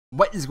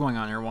What is going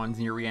on, everyone?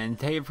 Here again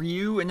today for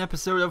you an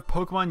episode of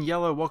Pokemon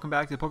Yellow. Welcome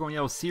back to the Pokemon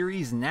Yellow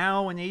series,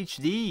 now in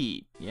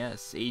HD.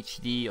 Yes,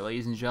 HD,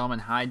 ladies and gentlemen,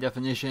 high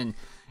definition.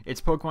 It's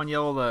Pokemon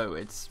Yellow though.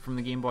 It's from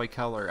the Game Boy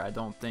Color. I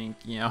don't think,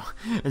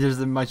 there's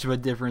much of a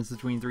difference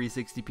between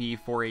 360p,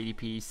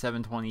 480p,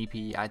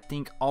 720p. I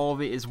think all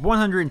of it is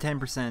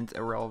 110%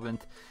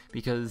 irrelevant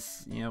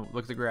because,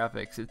 look at the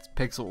graphics. It's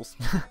pixels.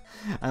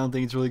 I don't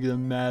think it's really going to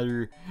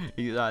matter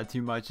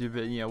too much of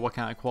it, what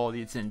kind of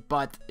quality it's in.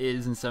 But it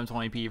is in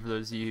 720p for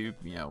those of you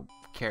who,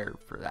 care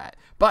for that.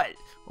 But,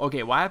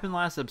 okay, what happened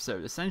last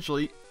episode?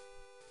 Essentially,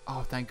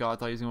 oh, thank God, I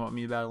thought he was going to want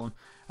me to battle him.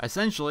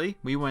 Essentially,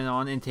 we went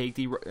on and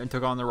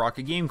took on the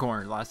Rocket Game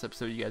Corner. Last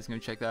episode, you guys can go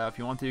check that out if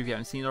you want to, if you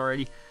haven't seen it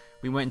already.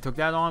 We went and took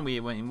that on. We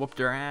went and whooped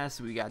their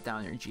ass. We got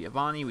down there to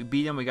Giovanni. We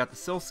beat him. We got the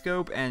Silph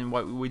Scope. And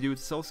what we do with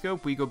the Silph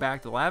Scope, we go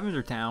back to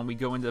Lavender Town. We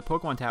go into the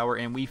Pokemon Tower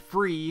and we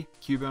free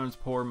Cubone's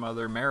poor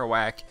mother,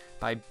 Marowak,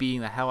 by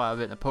beating the hell out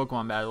of it in a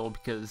Pokemon battle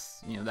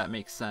because, that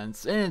makes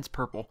sense. And it's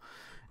purple.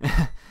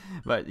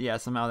 But yeah,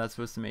 somehow that's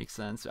supposed to make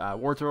sense.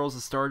 Wartortle's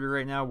the starter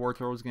right now.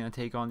 Wartortle's going to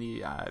take on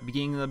the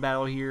beginning of the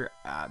battle here.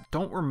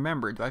 Don't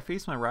remember. Do I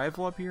face my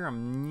rival up here?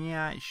 I'm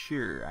not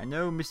sure. I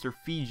know Mr.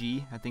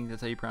 Fiji. I think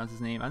that's how you pronounce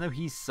his name. I know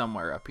he's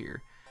somewhere up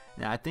here.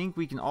 And I think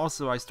we can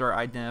also start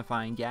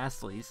identifying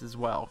Ghastlies as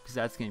well, because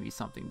that's going to be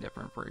something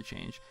different for a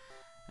change.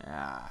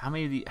 How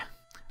many of the...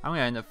 I'm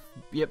gonna end up.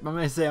 Yep, I'm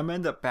gonna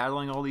end up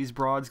battling all these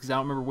broads because I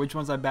don't remember which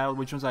ones I battled,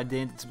 which ones I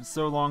didn't. It's been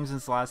so long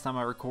since the last time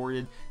I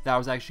recorded that I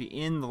was actually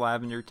in the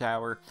Lavender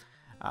Tower,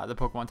 the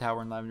Pokemon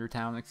Tower in Lavender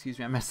Town. Excuse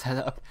me, I messed that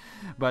up.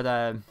 But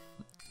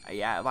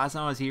yeah, last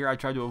time I was here, I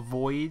tried to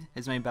avoid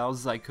as many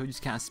battles as I could,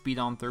 just kind of speed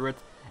on through it.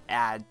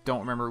 I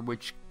don't remember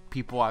which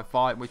people I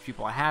fought, which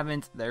people I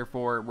haven't.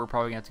 Therefore, we're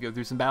probably gonna have to go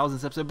through some battles in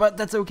this episode. But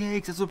that's okay,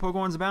 because that's what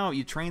Pokemon's about.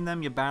 You train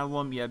them, you battle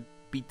them, you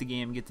beat the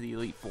game, get to the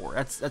Elite Four.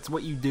 That's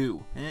what you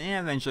do.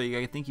 And eventually,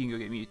 I think you can go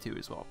get Mewtwo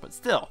as well. But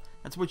still,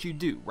 that's what you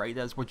do, right?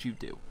 That's what you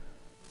do.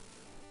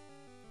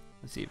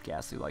 Let's see if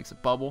Ghastly likes a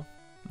bubble.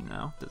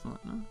 No,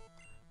 doesn't. No.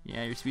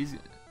 Yeah, your speed's...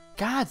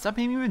 God, stop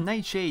hitting me with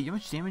Nightshade. You know how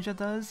much damage that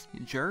does?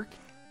 You jerk.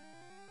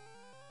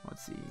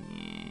 Let's see.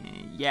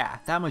 Yeah,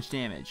 that much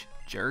damage.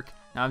 Jerk.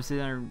 Now I'm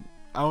sitting there...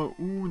 Oh,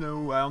 ooh,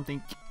 no, I don't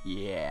think...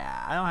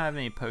 Yeah, I don't have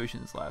any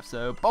potions left.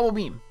 So, Bubble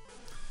Beam.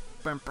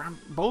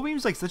 Bubble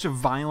Beam's like such a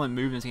violent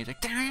move in this game. It's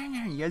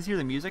like, you guys hear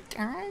the music?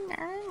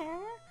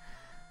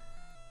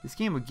 This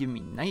game would give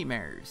me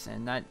nightmares,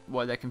 and that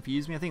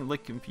confused me. I think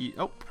Lick confused.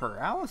 Oh,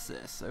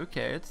 paralysis.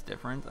 Okay, it's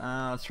different.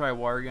 Let's try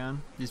Water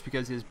Gun, just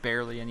because he has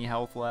barely any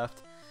health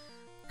left.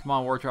 Come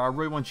on, Wartortle. I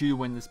really want you to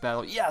win this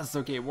battle. Yes,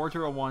 okay.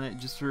 Wartortle won it.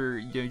 Just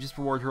for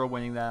Wartortle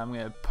winning that, I'm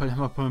gonna put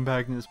him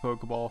back in this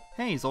Pokeball.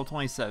 Hey, he's level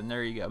 27.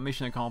 There you go.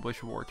 Mission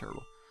accomplished for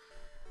Wartortle.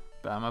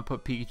 But I'm going to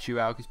put Pikachu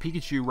out because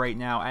Pikachu right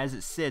now, as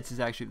it sits, is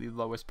actually the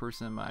lowest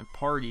person in my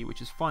party, which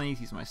is funny.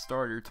 He's my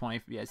starter.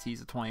 Yes,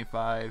 he's a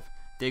 25.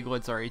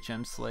 Diglett's our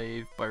HM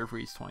slave.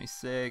 Butterfree's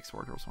 26.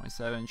 Wartortle's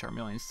 27.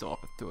 Charmeleon's still up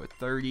to a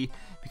 30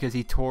 because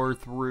he tore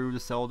through the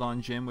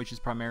Celadon Gym, which is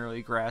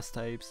primarily grass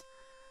types.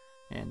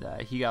 And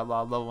he got a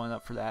lot of leveling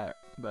up for that.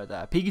 But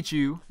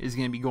Pikachu is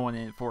going to be going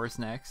in for us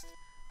next.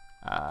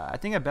 I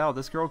think I battled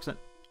this girl.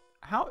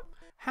 How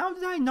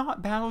did I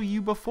not battle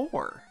you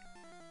before?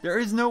 There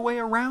is no way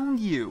around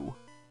you.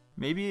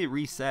 Maybe it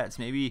resets.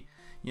 Maybe,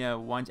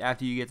 once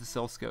after you get the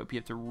Silph Scope, you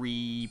have to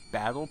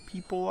re-battle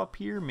people up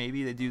here.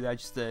 Maybe they do that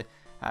just to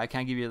kind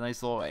of give you a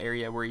nice little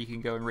area where you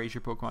can go and raise your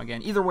Pokemon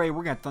again. Either way,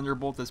 we're going to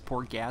Thunderbolt this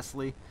poor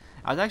Ghastly.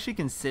 I was actually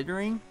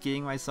considering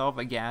getting myself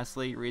a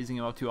Ghastly, raising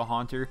him up to a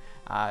Haunter.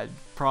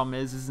 Problem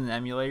is, this is an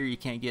emulator. You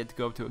can't get it to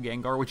go up to a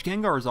Gengar, which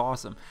Gengar is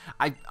awesome.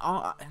 I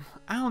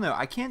don't know.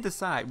 I can't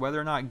decide whether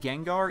or not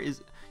Gengar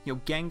is...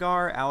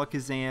 Gengar,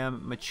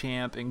 Alakazam,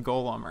 Machamp, and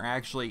Golem are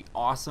actually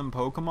awesome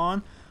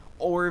Pokemon,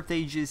 or if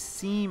they just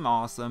seem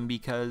awesome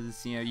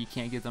because, you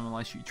can't get them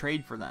unless you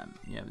trade for them.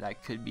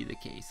 That could be the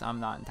case. I'm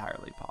not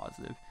entirely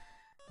positive.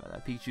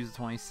 But Pikachu's a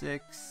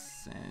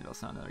 26, and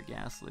also another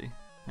Ghastly.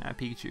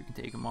 Pikachu can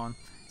take him on.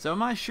 So I'm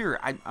not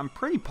sure. I'm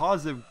pretty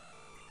positive.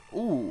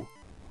 Ooh,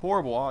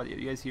 horrible audio.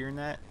 You guys hearing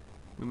that?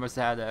 We must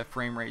have had a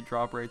frame rate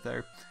drop right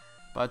there.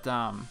 But,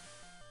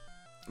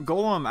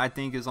 Golem, I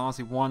think, is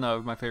honestly one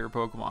of my favorite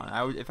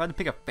Pokemon. If I had to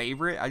pick a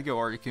favorite, I'd go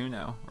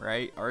Articuno,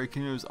 right?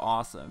 Articuno's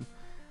awesome.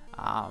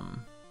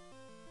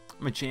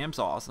 Machamp's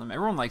awesome.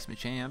 Everyone likes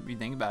Machamp. If you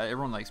think about it,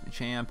 everyone likes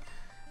Machamp.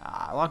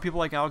 A lot of people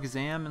like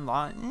Alakazam,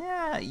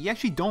 and you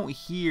actually don't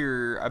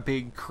hear a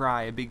big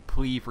cry, a big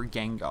plea for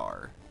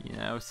Gengar,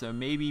 So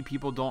maybe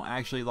people don't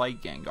actually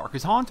like Gengar,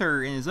 because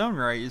Haunter in his own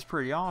right is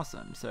pretty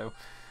awesome. So,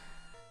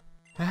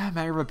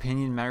 matter of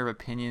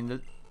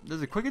opinion.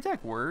 Does a quick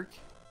attack work?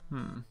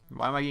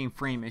 Why am I getting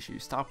frame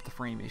issues? Stop the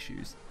frame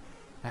issues.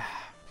 I'm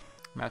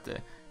gonna have to...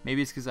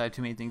 Maybe it's because I have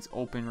too many things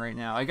open right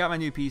now. I got my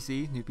new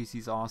PC. New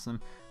PC's awesome.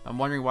 I'm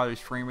wondering why there's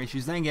frame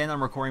issues. Then again,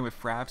 I'm recording with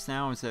Fraps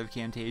now instead of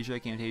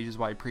Camtasia. Camtasia is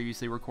what I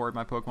previously recorded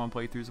my Pokemon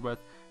playthroughs with.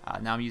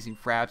 Now I'm using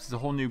Fraps. It's a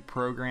whole new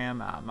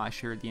program. I'm not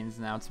sure the ins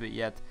and outs of it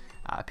yet.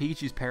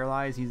 Pikachu's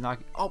paralyzed. He's not...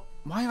 Oh,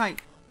 why am I...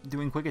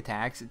 doing quick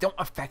attacks don't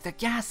affect the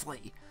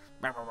Ghastly.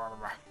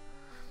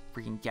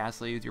 Freaking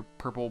Ghastly with your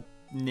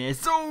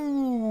purpleness.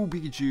 Oh,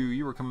 Pikachu,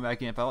 you were coming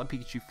back in. If I let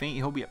Pikachu faint,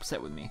 he'll be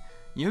upset with me.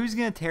 You know who's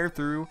gonna tear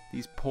through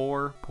these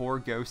poor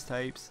ghost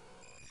types?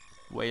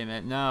 Wait a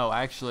minute. No,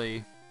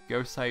 actually,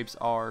 ghost types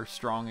are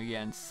strong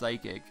against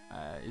Psychic.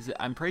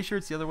 I'm pretty sure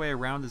it's the other way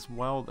around as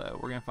well, though.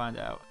 We're gonna find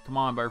out. Come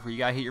on, Butterfree, you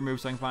gotta hit your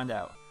moves so I can find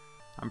out.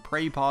 I'm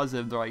pretty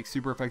positive they're like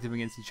super effective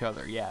against each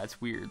other. Yeah, it's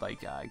weird.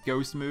 Like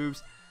ghost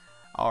moves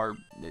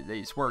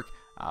they just work.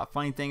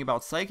 Funny thing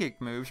about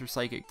Psychic moves or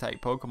Psychic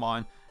type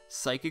Pokemon.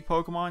 Psychic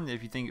Pokemon,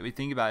 if you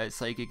think about it,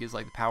 Psychic is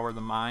like the power of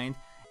the mind.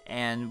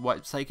 And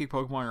what Psychic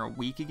Pokemon are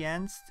weak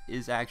against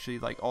is actually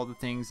like all the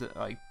things that,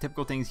 like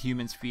typical things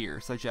humans fear,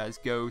 such as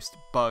ghost,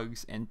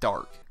 bugs, and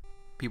dark.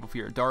 People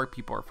fear dark,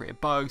 people are afraid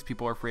of bugs,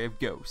 people are afraid of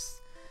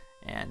ghosts.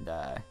 And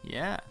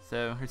yeah,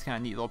 so here's kind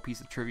of a neat little piece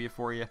of trivia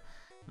for you.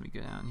 Let me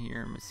go down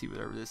here and see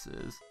whatever this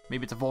is.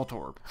 Maybe it's a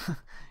Voltorb.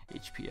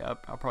 HP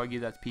up. I'll probably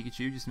give that to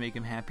Pikachu just to make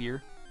him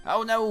happier.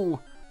 Oh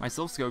no! My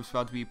Silph Scope's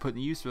about to be put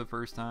in use for the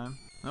first time.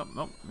 Nope,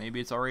 nope. Maybe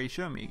it's already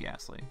showing me a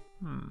Ghastly.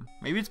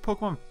 Maybe it's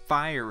Pokemon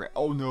Fire.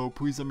 Oh no,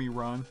 please let me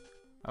run.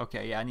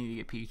 Okay, yeah, I need to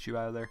get Pikachu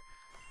out of there.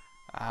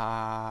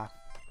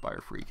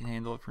 Butterfree can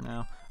handle it for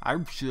now.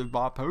 I should have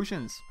bought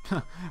potions.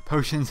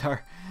 Potions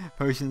are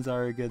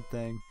a good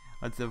thing.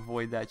 Let's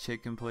avoid that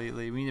chick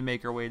completely. We need to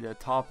make our way to the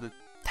top of the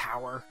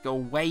tower. Go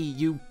away,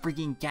 you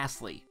freaking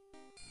Ghastly.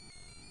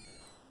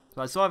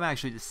 So I still haven't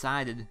actually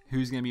decided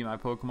who's going to be my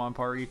Pokemon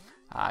party.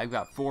 I've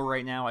got 4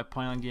 right now. I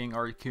plan on getting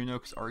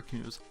Articuno because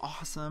Articuno's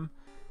awesome.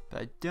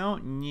 But I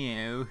don't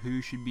know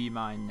who should be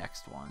my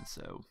next one.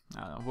 So,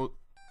 I don't know. Well,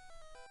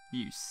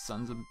 you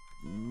sons of...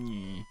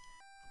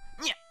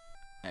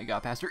 I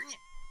got past her.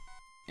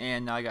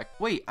 And now I got...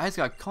 Wait, I just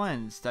got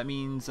cleansed. That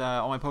means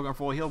all my Pokemon are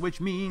full healed,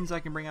 which means I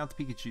can bring out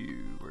the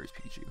Pikachu. Where's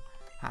Pikachu?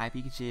 Hi,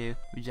 Pikachu.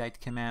 Would you like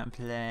to come out and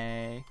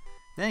play?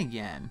 Then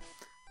again,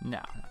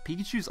 no.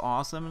 Pikachu's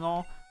awesome and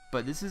all,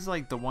 but this is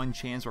like the one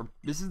chance where...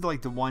 This is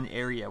like the one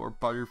area where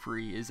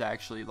Butterfree is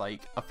actually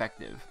like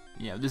effective.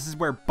 You know, this is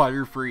where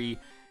Butterfree...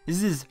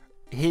 This is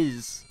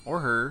his or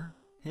her.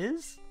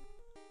 His?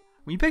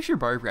 When you picture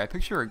Butterfree, I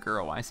picture a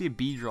girl. When I see a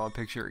Beedrill, I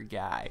picture a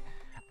guy.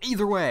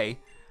 Either way,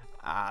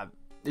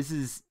 this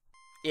is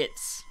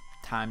its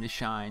time to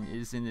shine.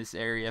 Is in this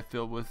area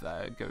filled with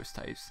ghost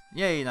types.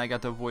 Yay, and I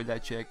got to avoid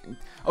that chick.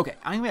 Okay,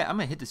 I'm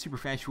gonna hit the super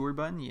fast forward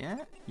button. Yeah?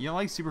 You don't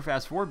like super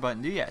fast forward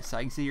button, do you? So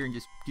I can sit here and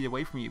just get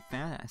away from you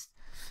fast.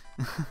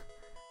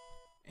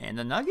 And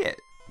the nugget.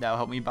 That'll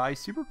help me buy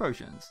super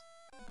potions.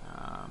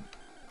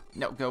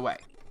 No, go away.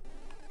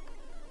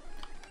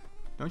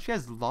 Don't you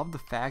guys love the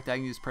fact that I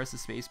can just press the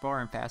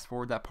spacebar and fast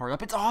forward that part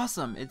up? It's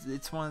awesome!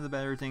 It's one of the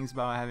better things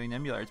about having an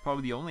emulator. It's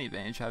probably the only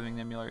advantage of having an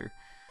emulator.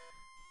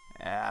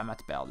 I'm about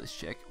to battle this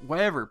chick.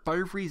 Whatever,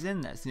 Butterfree's in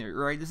this,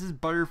 right? This is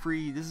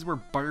Butterfree. This is where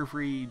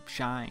Butterfree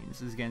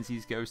shines, is against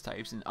these ghost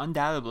types. And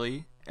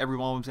undoubtedly, every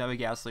one of them's gonna have a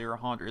Ghastly or a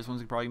Haunter. This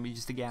one's probably gonna be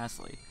just a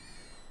Ghastly.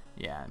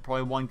 Yeah, and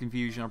probably 1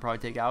 Confusion I'll probably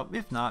take out.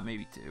 If not,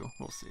 maybe 2.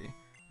 We'll see.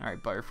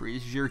 Alright, Butterfree,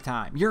 this is your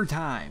time. Your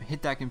time!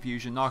 Hit that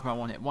Confusion. Knock him out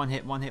 1 hit. 1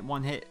 hit, 1 hit,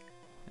 1 hit.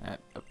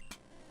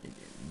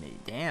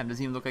 Damn,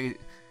 doesn't even look like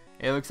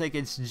it looks like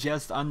it's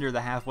just under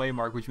the halfway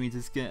mark, which means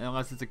it's gonna,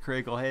 unless it's a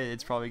critical hit,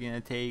 it's probably gonna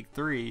take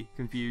 3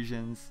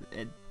 confusions,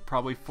 and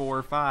probably 4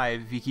 or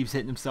 5 if he keeps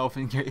hitting himself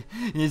in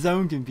his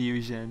own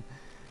confusion.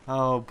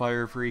 Oh,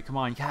 Butterfree, come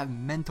on, you have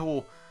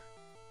mental.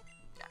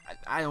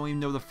 I don't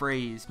even know the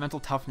phrase. Mental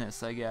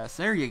toughness, I guess.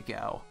 There you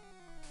go.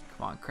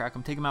 Come on, crack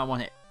him. Take him out 1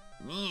 hit.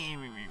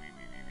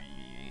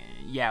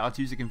 Yeah, let's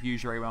use the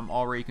confusion right when I'm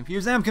already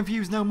confused. I'm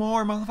confused no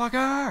more,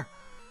 motherfucker!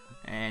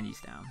 And he's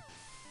down.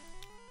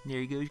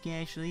 There goes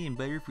Ghastly and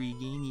Butterfree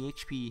gain the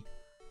HP.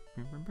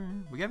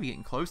 We gotta be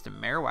getting close to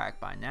Marowak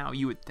by now,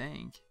 you would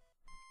think.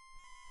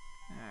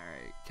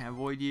 Alright, can I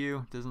avoid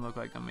you? Doesn't look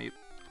like I'm able.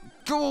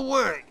 Go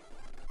away!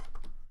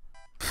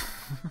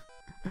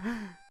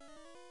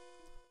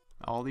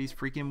 All these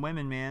freaking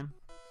women, man.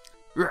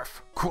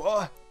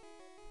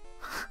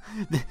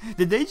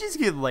 Did they just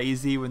get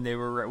lazy when they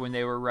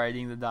were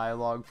writing the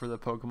dialogue for the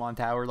Pokemon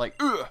Tower? Like,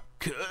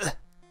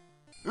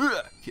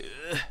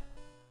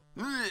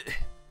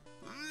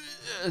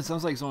 it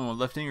sounds like someone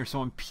lifting or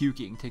someone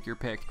puking. Take your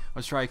pick.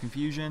 Let's try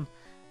Confusion.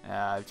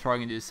 It's probably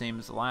gonna do the same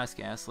as the last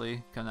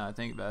Ghastly. Come now to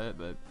think about it,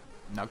 but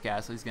now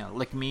Ghastly's gonna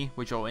lick me,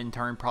 which will in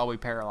turn probably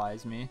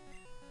paralyze me.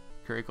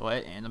 Critical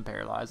hit, and I'm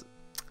paralyzed.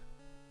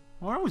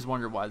 Well, I always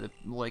wonder why the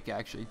lick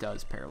actually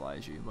does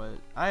paralyze you, but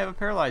I have a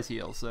paralyze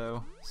heal,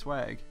 so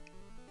swag.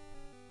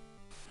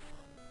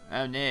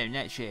 Oh no,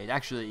 Nightshade.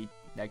 Actually,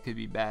 that could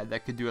be bad.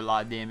 That could do a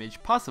lot of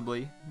damage.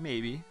 Possibly.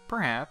 Maybe.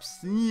 Perhaps.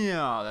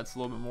 Yeah, that's a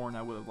little bit more than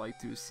I would have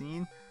liked to have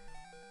seen.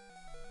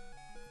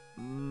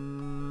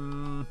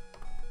 We'll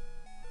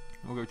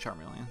go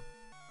Charmeleon.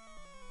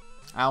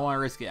 I don't want to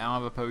risk it. I don't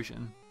have a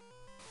potion.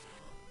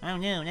 Oh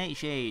no,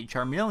 Nightshade.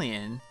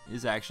 Charmeleon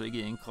is actually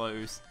getting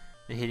close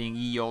to hitting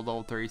ye old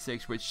level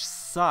 36, which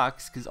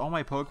sucks because all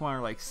my Pokemon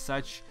are like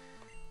such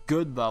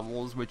good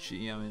levels, which,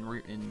 you know,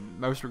 in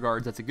most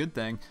regards that's a good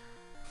thing.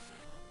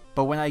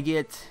 But when I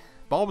get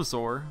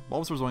Bulbasaur,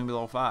 Bulbasaur's only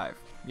level 5.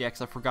 Yeah,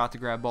 because I forgot to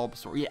grab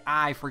Bulbasaur. Yeah,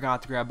 I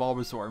forgot to grab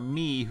Bulbasaur.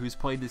 Me, who's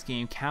played this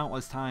game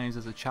countless times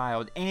as a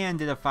child and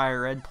did a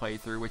Fire Red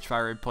playthrough, which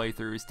Fire Red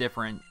playthrough is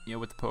different, you know,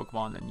 with the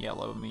Pokemon than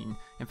Yellow. I mean,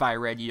 in Fire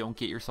Red, you don't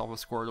get yourself a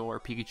Squirtle or a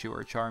Pikachu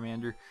or a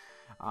Charmander.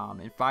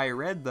 In Fire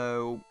Red,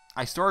 though,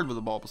 I started with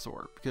a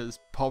Bulbasaur because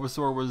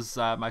Bulbasaur was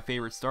my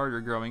favorite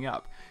starter growing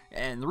up.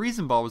 And the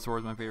reason Bulbasaur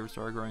was my favorite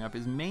starter growing up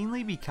is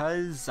mainly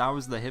because I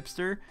was the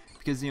hipster.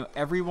 Because, you know,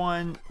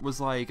 everyone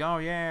was like, oh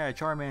yeah,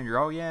 Charmander,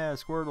 oh yeah,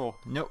 Squirtle.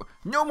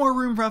 No more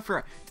room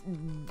for...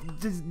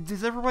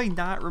 Does everybody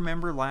not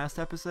remember last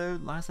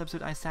episode? Last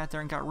episode, I sat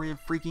there and got rid of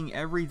freaking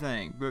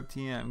everything. Book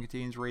TM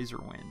contains Razor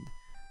Wind.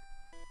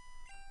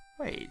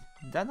 Wait,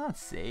 did that not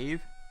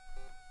save?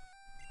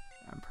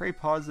 I'm pretty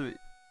positive...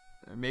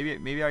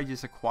 Maybe I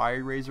just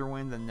acquired Razor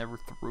Wind and never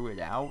threw it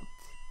out.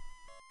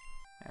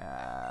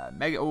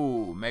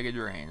 Mega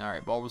Drain.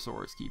 Alright,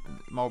 Bulbasaur is keeping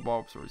it.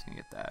 Bulbasaur is gonna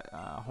get that.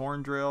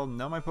 Horn Drill.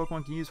 None of my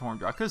Pokemon can use Horn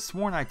Drill. I could have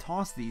sworn I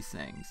tossed these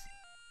things.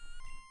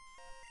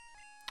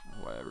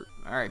 Whatever.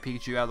 Alright,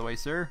 Pikachu out of the way,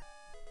 sir.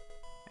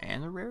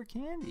 And a rare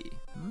candy.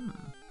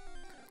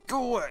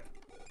 Good!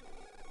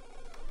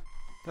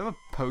 Do I have a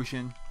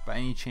potion by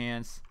any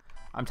chance?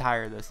 I'm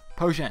tired of this.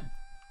 Potion!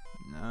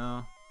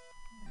 No.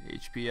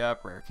 HP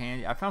up, rare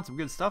candy. I found some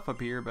good stuff up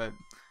here, but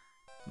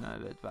none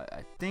of it. But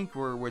I think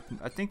we're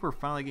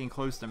finally getting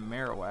close to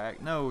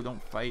Marowak. No,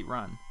 don't fight,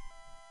 run.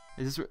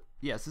 Is this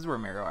yes, this is where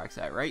Marowak's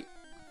at, right?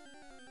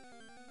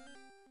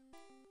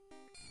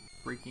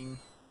 Freaking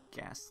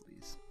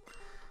Ghastlies.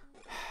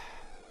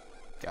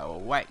 Go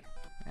away.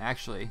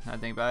 Actually, I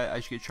think about it, I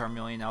should get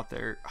Charmeleon out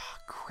there. Oh,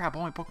 crap,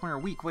 all my Pokemon are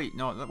weak. Wait,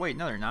 no,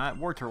 they're not.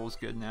 Wartortle's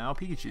good now.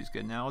 Pikachu's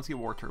good now. Let's get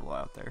Wartortle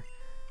out there.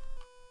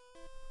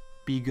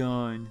 Be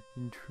gone,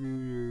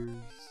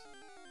 intruders.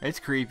 It's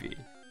creepy.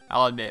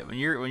 I'll admit, when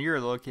you're a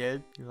little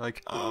kid, you're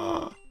like,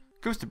 oh,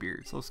 Ghost of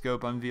Beards. Let's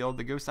scope unveiled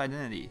the ghost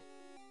identity.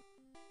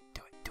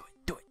 Do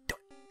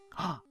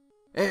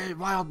it.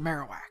 Wild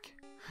Marowak.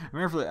 I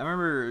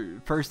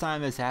remember first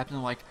time this happened,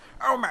 I'm like,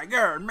 oh my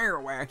god,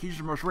 Marowak, he's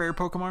the most rare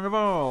Pokemon of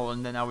all.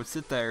 And then I would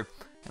sit there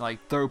and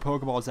like throw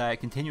Pokeballs at it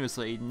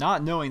continuously,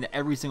 not knowing that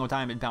every single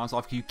time it bounced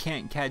off, you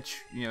can't catch,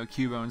 you know,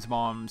 Cubone's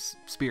mom's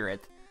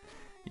spirit.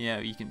 You know,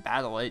 you can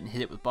battle it and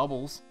hit it with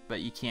bubbles,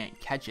 but you can't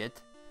catch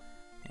it.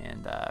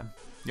 And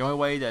the only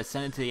way to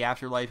send it to the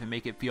afterlife and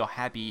make it feel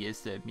happy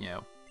is to, you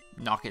know,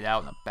 knock it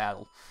out in a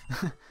battle.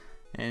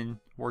 And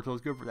Wartortle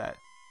is good for that.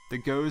 The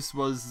ghost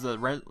was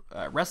the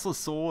restless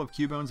soul of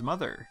Cubone's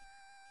mother.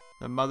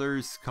 The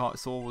mother's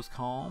soul was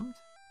calmed.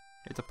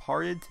 It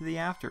departed to the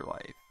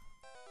afterlife.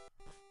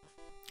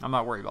 I'm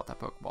not worried about that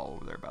Pokeball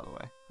over there, by the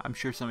way. I'm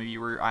sure some of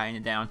you were eyeing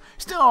it down.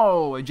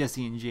 Snow!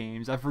 Jesse and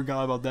James. I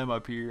forgot about them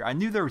up here. I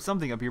knew there was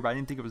something up here, but I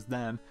didn't think it was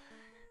them.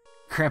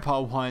 Grandpa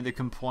wanted to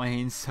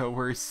complain, so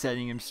we're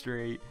setting him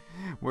straight.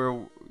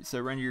 So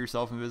render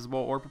yourself invisible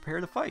or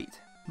prepare to fight.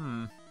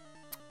 Alright,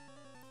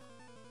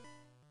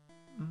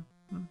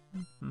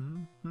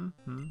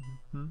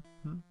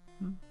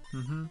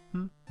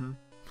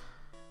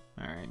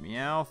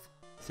 Meowth.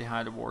 Say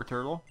hi to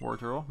Wartortle.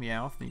 Wartortle,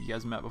 Meowth. You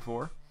guys met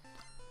before.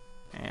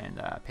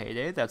 And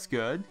Payday, that's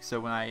good.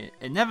 So when I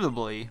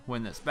inevitably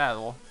win this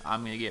battle,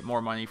 I'm going to get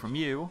more money from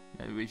you,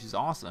 which is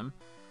awesome.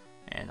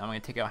 And I'm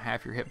going to take out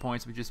half your hit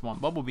points with just one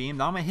Bubble Beam.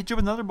 Now I'm going to hit you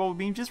with another Bubble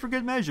Beam just for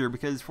good measure,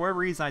 because for whatever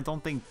reason I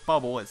don't think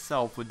Bubble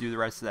itself would do the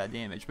rest of that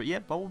damage. But yeah,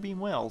 Bubble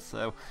Beam will.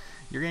 So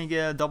you're going to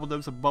get a double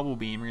dose of Bubble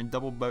Beam. You're going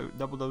to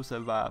double dose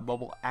of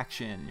Bubble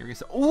Action. You're going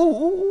to say,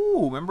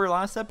 ooh, remember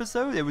last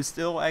episode? It was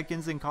still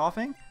Ekans and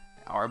coughing?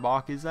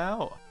 Arbok is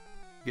out.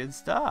 Good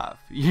stuff.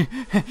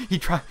 he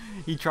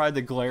tried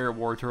to glare at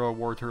Wartortle.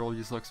 Wartortle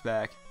just looks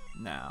back.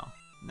 No.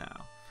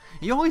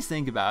 You always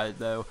think about it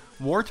though.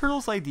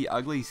 Wartortle's like the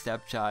ugly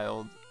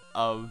stepchild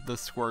of the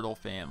Squirtle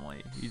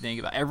family. You think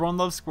about it. Everyone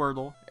loves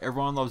Squirtle.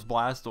 Everyone loves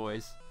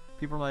Blastoise.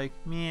 People are like,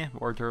 meh,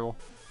 Wartortle.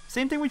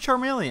 Same thing with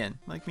Charmeleon.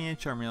 Like, meh,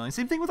 Charmeleon.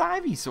 Same thing with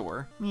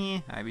Ivysaur. Meh,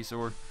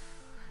 Ivysaur.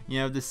 You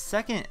know, the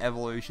second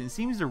evolution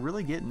seems to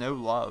really get no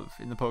love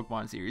in the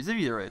Pokemon series. If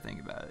you really think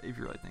about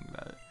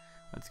it.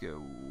 Let's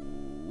go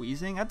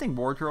Weezing. I think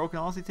Wartortle can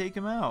honestly take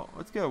him out.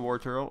 Let's go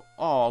Wartortle.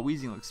 Oh,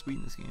 Weezing looks sweet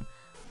in this game.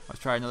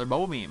 Let's try another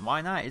Bubble Beam.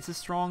 Why not? It's a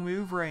strong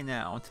move right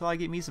now. Until I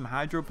get me some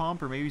Hydro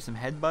Pump or maybe some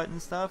Headbutt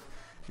and stuff,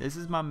 this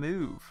is my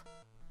move.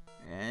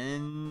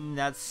 And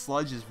that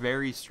Sludge is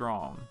very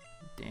strong.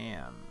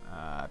 Damn.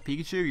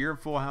 Pikachu, you're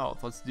at full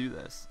health. Let's do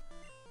this.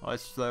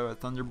 Let's throw a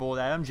Thunderbolt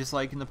at him, just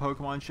like in the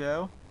Pokemon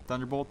show.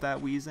 Thunderbolt that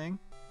Weezing.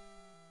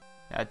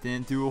 That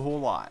didn't do a whole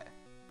lot.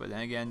 But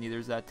then again,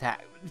 neither's that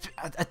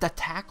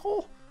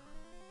tackle?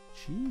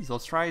 Jeez,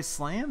 let's try a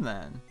Slam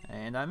then.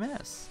 And I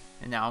miss.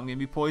 And now I'm going to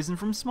be poisoned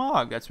from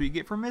Smog. That's what you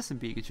get for missing,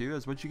 Pikachu.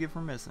 That's what you get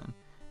for missing.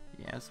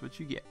 Yeah, that's what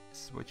you get.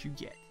 That's what you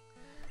get.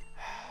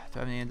 Do I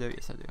have an antidote?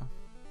 Yes, I do.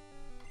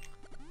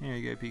 There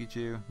you go,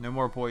 Pikachu. No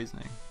more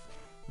poisoning.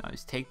 Now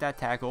just take that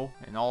tackle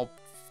and all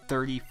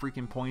 30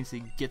 freaking points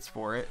he gets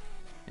for it.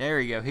 There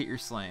you go. Hit your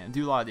Slam.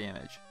 Do a lot of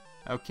damage.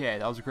 Okay,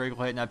 that was a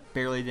critical hit and I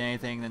barely did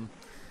anything. Then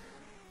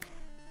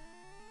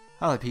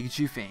I'll let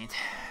Pikachu faint.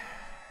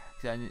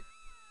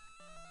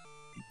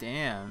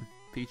 Damn.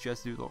 Pikachu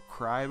has to do a little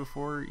cry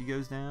before he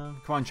goes down.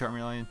 Come on,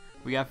 Charmeleon.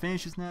 We got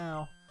finishes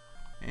now.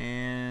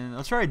 And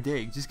let's try a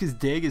dig. Just because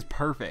dig is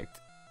perfect.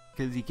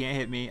 Because he can't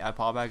hit me. I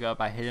pop back up.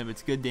 I hit him.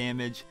 It's good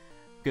damage.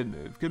 Good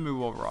move. Good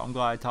move overall. I'm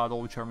glad I taught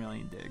old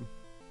Charmeleon dig.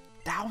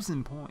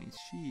 1,000 points.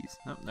 Jeez.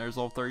 Oh, there's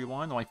level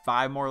 31. Only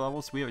 5 more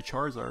levels. So we have a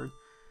Charizard.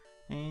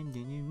 And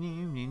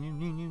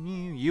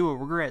you will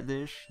regret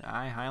this.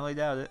 I highly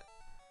doubt it.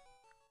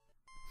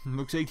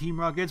 Looks like Team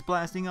Rocket's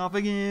blasting off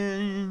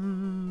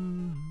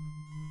again.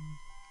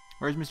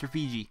 Where's Mr.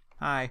 Fiji?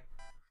 Hi.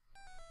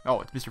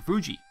 Oh, it's Mr.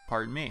 Fuji.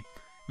 Pardon me.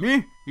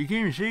 Me? You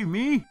came to save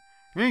me?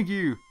 Thank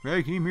you.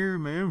 I came here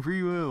of my own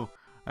free will.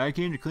 I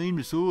came to claim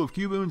the soul of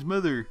Cubone's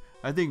mother.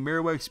 I think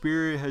Marowak's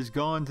spirit has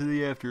gone to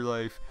the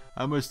afterlife.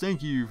 I must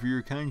thank you for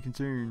your kind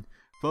concern.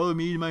 Follow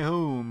me to my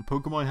home,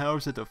 Pokemon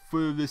house at the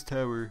foot of this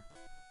tower.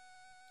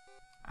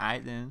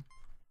 Alright then.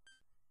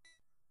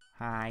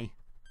 Hi.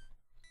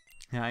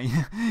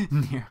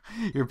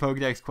 Your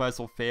Pokedex quest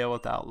will fail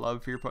without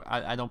love for your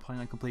I don't plan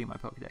on completing my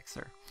Pokedex,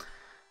 sir.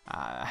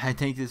 I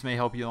think this may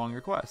help you along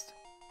your quest.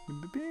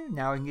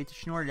 Now I can get the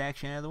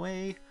Snorlax out of the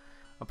way.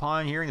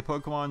 Upon hearing the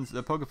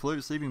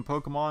Pokeflute, sleeping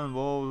Pokemon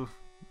will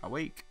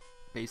awake,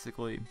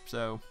 basically.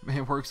 So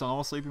it works on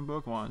all sleeping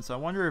Pokemon. So I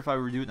wonder if I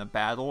were doing a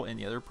battle and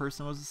the other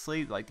person was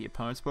asleep, like the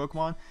opponent's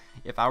Pokemon,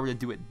 if I were to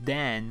do it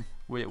then,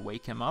 would it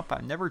wake him up?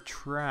 I've never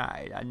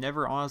tried. I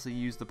never honestly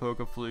used the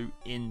Pokeflute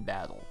in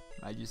battle.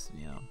 I just,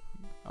 you know,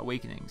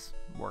 awakenings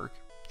work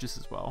just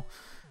as well.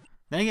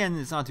 Then again,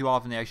 it's not too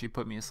often they actually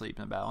put me asleep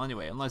in a battle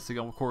anyway, unless they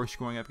go, of course,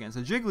 going up against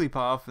a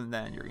Jigglypuff, and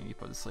then you're going to be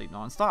put to sleep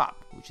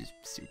non-stop, which is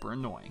super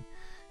annoying.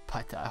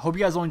 But I hope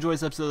you guys will enjoy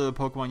this episode of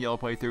the Pokemon Yellow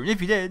playthrough, and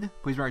if you did,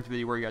 please rank the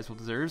video where you guys will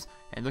deserves,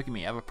 and look at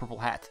me, I have a purple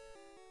hat.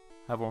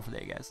 Have one for the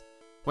day, guys.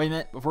 Wait a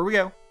minute, before we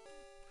go.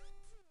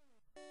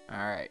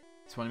 Alright,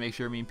 just want to make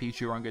sure me and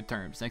Pichu are on good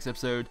terms. Next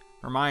episode,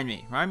 remind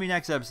me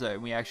next episode,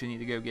 we actually need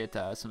to go get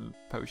some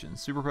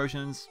potions. Super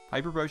potions,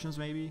 hyper potions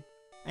maybe,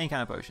 any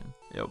kind of potion.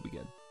 It'll be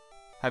good.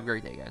 Have a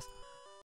great day, guys.